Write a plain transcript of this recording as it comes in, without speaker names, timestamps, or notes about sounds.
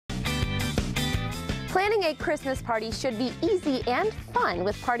Planning a Christmas party should be easy and fun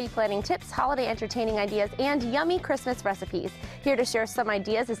with party planning tips, holiday entertaining ideas, and yummy Christmas recipes. Here to share some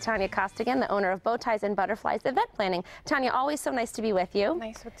ideas is Tanya Costigan, the owner of Bow Ties and Butterflies Event Planning. Tanya, always so nice to be with you.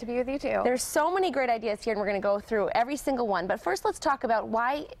 Nice to be with you too. There's so many great ideas here, and we're going to go through every single one. But first, let's talk about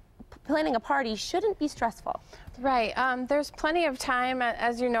why planning a party shouldn't be stressful. Right. There's plenty of time.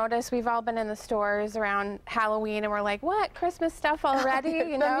 As you notice, we've all been in the stores around Halloween, and we're like, what? Christmas stuff already?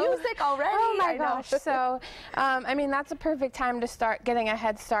 You know? The music already? Oh my gosh. So, I mean, that's a perfect time to start getting a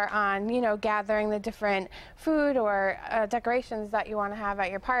head start on, you know, gathering the different food or decorations that you want to have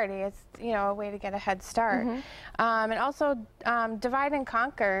at your party. It's, you know, a way to get a head start. And also, divide and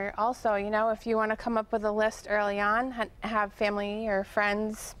conquer. Also, you know, if you want to come up with a list early on, have family or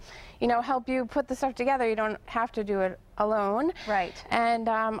friends, you know, help you put the stuff together. You don't have to do it alone. Right. And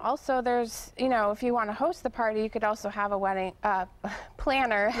also there's, you know, if you want to host the party, you could also have a wedding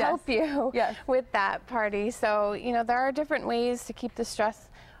planner help you with that party. So, you know, there are different ways to keep the stress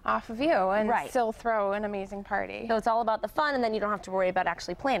off of you and still throw an amazing party. So it's all about the fun, and then you don't have to worry about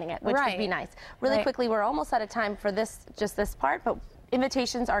actually planning it, which would be nice. Really quickly, we're almost out of time for just this part, but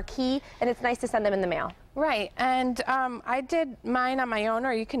invitations are key, and it's nice to send them in the mail. Right, and I did mine on my own,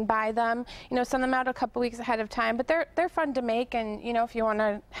 or you can buy them. You know, send them out a couple weeks ahead of time, but they're fun to make, and you know, if you want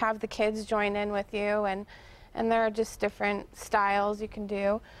to have the kids join in with you, and there are just different styles you can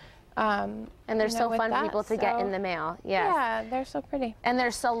do. And they're so fun for people to get in the mail. Yes. Yeah, they're so pretty. And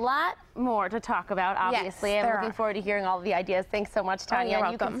there's a lot more to talk about, obviously. Yes, I'm looking forward to hearing all of the ideas. Thanks so much, Tanya. You're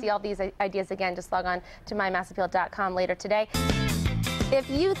and you can see all these ideas again. Just log on to mymassappeal.com later today. If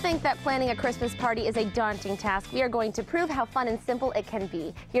you think that planning a Christmas party is a daunting task, we are going to prove how fun and simple it can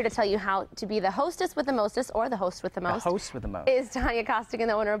be. Here to tell you how to be the hostess with the mostest, or the host with the most. The host with the most. Is Tanya Costigan,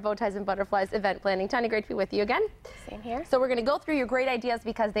 the owner of Bow Ties and Butterflies Event Planning. Tanya, great to be with you again. Same here. So we're going to go through your great ideas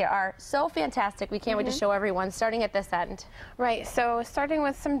because they are so fantastic. We can't wait to show everyone, starting at this end. Right, so starting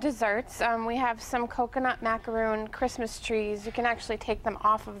with some desserts, we have some coconut macaroon Christmas trees. You can actually take them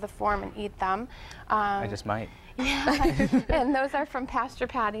off of the form and eat them. I just might. Yeah, and those are from Pasture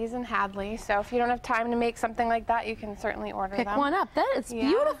Patties in Hadley. So if you don't have time to make something like that, you can certainly order them. Pick one up. That is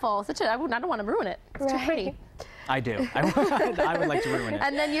beautiful. I don't want to ruin it. It's too pretty. I do. I would like to ruin it.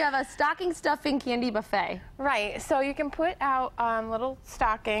 And then you have a stocking stuffing candy buffet. Right. So you can put out little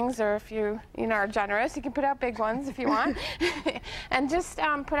stockings, or if you are generous, you can put out big ones if you want, and just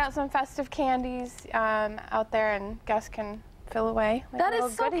put out some festive candies out there, and guests can fill away. Like that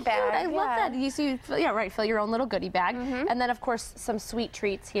is so cute. Bag. I love that. You see, fill your own little goodie bag. And then, of course, some sweet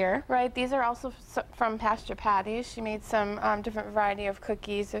treats here. Right. These are also from Pasture Patties. She made some different variety of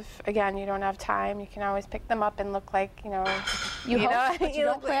cookies. If, again, you don't have time, you can always pick them up and look like, you host, but you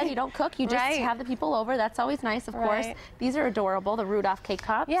don't plan, you don't cook, you just have the people over. That's always nice, of course. These are adorable, the Rudolph cake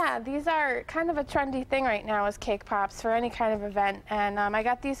pops. Yeah, these are kind of a trendy thing right now, is cake pops for any kind of event. And I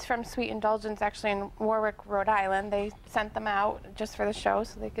got these from Sweet Indulgence, actually, in Warwick, Rhode Island. They sent them out just for the show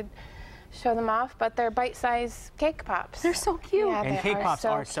so they could show them off, but they're bite-sized cake pops. They're so cute. Yeah, and cake pops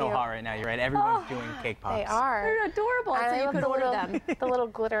are so hot right now. You're right. Everyone's doing cake pops. They are. They're adorable. So you could order them. The little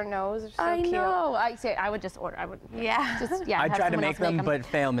glitter nose are so I cute. know. I would just order. I would. Yeah. I tried to make them, but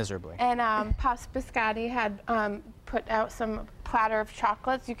fail miserably. And Pops Biscotti had put out some platter of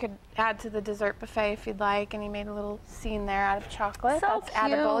chocolates. You could add to the dessert buffet if you'd like, and he made a little scene there out of chocolate. So That's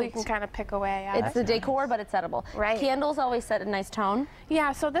edible. You can kind of pick away at it. It's the decor, but it's edible. Right. Candles always set a nice tone.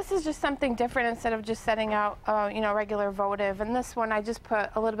 Yeah, so this is just something different instead of just setting out, regular votive. And this one, I just put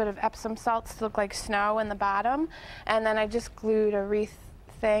a little bit of Epsom salts to look like snow in the bottom, and then I just glued a wreath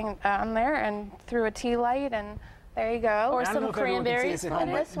thing on there and threw a tea light, and there you go. Or some cranberries.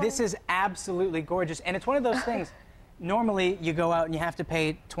 This is absolutely gorgeous, and it's one of those things. Normally, you go out and you have to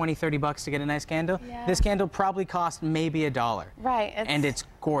pay $20, $30 to get a nice candle. Yeah. This candle probably cost maybe $1. Right. And it's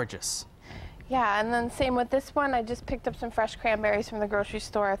gorgeous. Yeah, and then same with this one. I just picked up some fresh cranberries from the grocery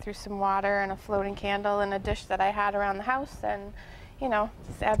store, threw some water and a floating candle in a dish that I had around the house, and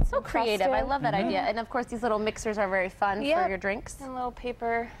just add some so creative. frosting. I love that idea. And of course, these little mixers are very fun for your drinks. And little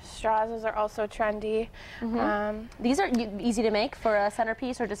paper straws, those are also trendy. These are easy to make for a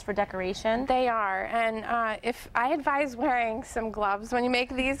centerpiece or just for decoration. They are, and if I advise wearing some gloves when you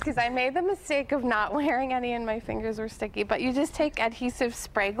make these, because I made the mistake of not wearing any and my fingers were sticky, but you just take adhesive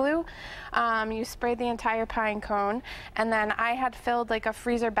spray glue, you spray the entire pine cone, and then I had filled like a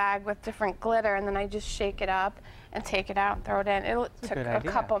freezer bag with different glitter, and then I just shake it up, and take it out and throw it in. It took good a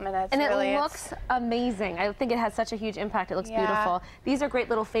idea. couple minutes. And really. it looks amazing. I think it has such a huge impact. It looks Yeah. beautiful. These are great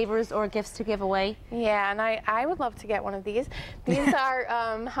little favors or gifts to give away. Yeah, and I would love to get one of these. These are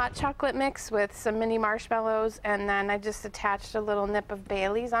hot chocolate mix with some mini marshmallows, and then I just attached a little nip of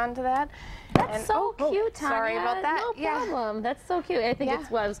Bailey's onto that. That's And- so oh, cute, Tanya. sorry about that. No Yeah. problem. That's so cute. I think Yeah. it's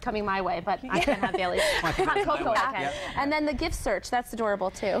what was coming my way, but I can't have Bailey's. Hot cocoa, I can. Yep. And then the gift search. That's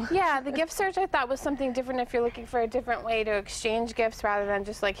adorable too. Yeah, the gift search I thought was something different if you're looking for a different way to exchange gifts rather than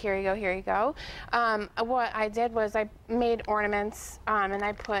just like, here you go, here you go. What I did was I made ornaments and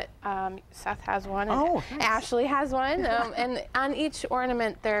I put, Seth has one and Oh, nice. Ashley has one. And on each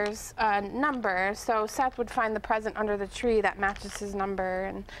ornament there's a number. So Seth would find the present under the tree that matches his number,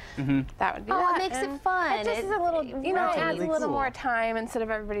 and that would be Oh, that. it makes it And fun. It just is a little, you know, Right. adds a Really little cool. more time instead of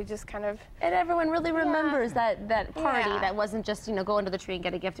everybody just kind of. And everyone really remembers that party Yeah. that wasn't just, you know, go under the tree and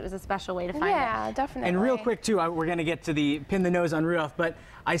get a gift. It was a special way to find it. Yeah, definitely. And real quick too, we're going to get to the pin the nose on Rudolph, but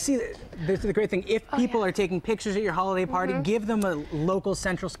I see that this is the great thing. If people are taking pictures at your holiday party, give them a local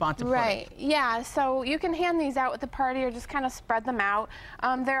central spot to put it. Right, yeah, so you can hand these out at the party or just kind of spread them out.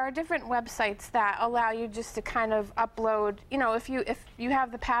 There are different websites that allow you just to kind of upload, you know, if you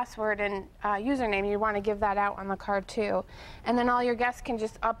have the password and username, you want to give that out on the card too. And then all your guests can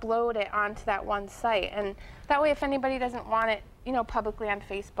just upload it onto that one site. And that way, if anybody doesn't want it, you know, publicly on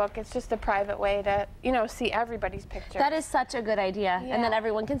Facebook, it's just a private way to, you know, see everybody's picture. That is such a good idea. And then Yeah.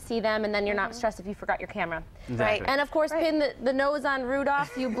 everyone can see them, and then you're not stressed if you forgot your camera. Exactly. And of course, pin the nose on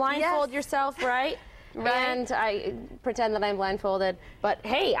Rudolph. You blindfold Yes. yourself, right? Right. And I pretend that I'm blindfolded. But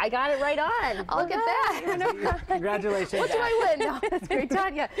hey, I got it right on. Look at that. Congratulations. What do I win? No, that's great,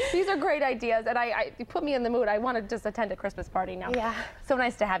 Tanya. These are great ideas, and you put me in the mood. I want to just attend a Christmas party now. Yeah. So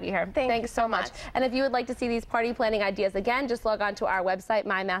nice to have you here. Thank you so much. And if you would like to see these party planning ideas again, just log on to our website,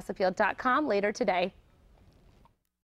 mymassappeal.com later today.